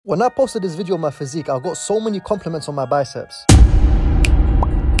When I posted this video on my physique, I got so many compliments on my biceps.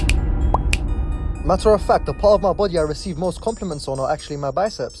 Matter of fact, the part of my body I receive most compliments on are actually my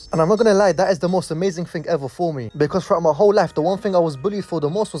biceps. And I'm not gonna lie, that is the most amazing thing ever for me. Because throughout my whole life, the one thing I was bullied for the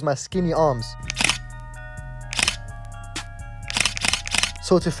most was my skinny arms.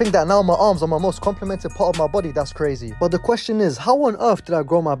 So to think that now my arms are my most complimented part of my body, that's crazy. But the question is, how on earth did I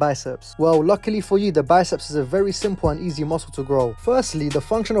grow my biceps? Well, luckily for you, the biceps is a very simple and easy muscle to grow. Firstly, the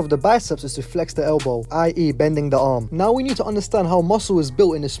function of the biceps is to flex the elbow, i.e. bending the arm. Now we need to understand how muscle is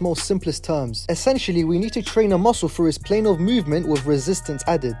built in its most simplest terms. Essentially, we need to train a muscle through its plane of movement with resistance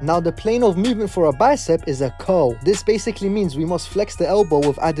added. Now the plane of movement for a bicep is a curl. This basically means we must flex the elbow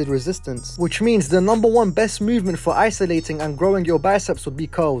with added resistance, which means the #1 best movement for isolating and growing your biceps would be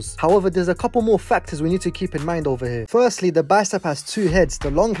curls. However, there's a couple more factors we need to keep in mind over here. Firstly, the bicep has two heads,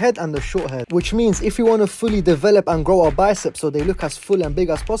 the long head and the short head, which means if we want to fully develop and grow our biceps so they look as full and big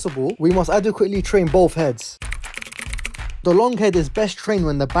as possible, we must adequately train both heads. The long head is best trained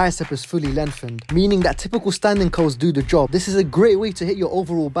when the bicep is fully lengthened, meaning that typical standing curls do the job. This is a great way to hit your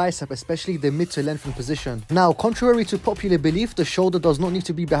overall bicep, especially the mid to lengthened position. Now, contrary to popular belief, the shoulder does not need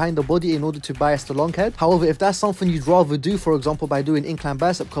to be behind the body in order to bias the long head. However, if that's something you'd rather do, for example by doing incline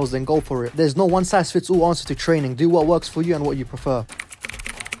bicep curls, then go for it. There's no one size fits all answer to training. Do what works for you and what you prefer.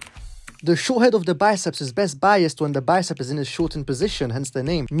 The short head of the biceps is best biased when the bicep is in a shortened position, hence the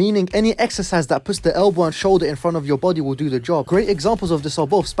name, meaning any exercise that puts the elbow and shoulder in front of your body will do the job. Great examples of this are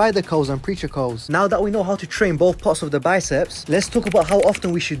both spider curls and preacher curls. Now that we know how to train both parts of the biceps, let's talk about how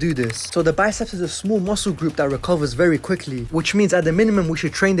often we should do this. So the biceps is a small muscle group that recovers very quickly, which means at the minimum we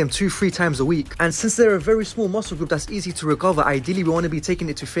should train them 2-3 times a week. And since they're a very small muscle group that's easy to recover, ideally we want to be taking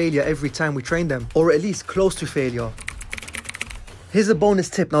it to failure every time we train them, or at least close to failure. Here's a bonus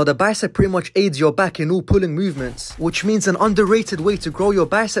tip. Now the bicep pretty much aids your back in all pulling movements, which means an underrated way to grow your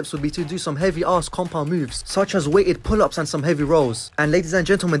biceps would be to do some heavy ass compound moves, such as weighted pull-ups and some heavy rows. And ladies and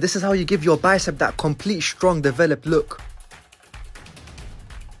gentlemen, this is how you give your bicep that complete, strong, developed look.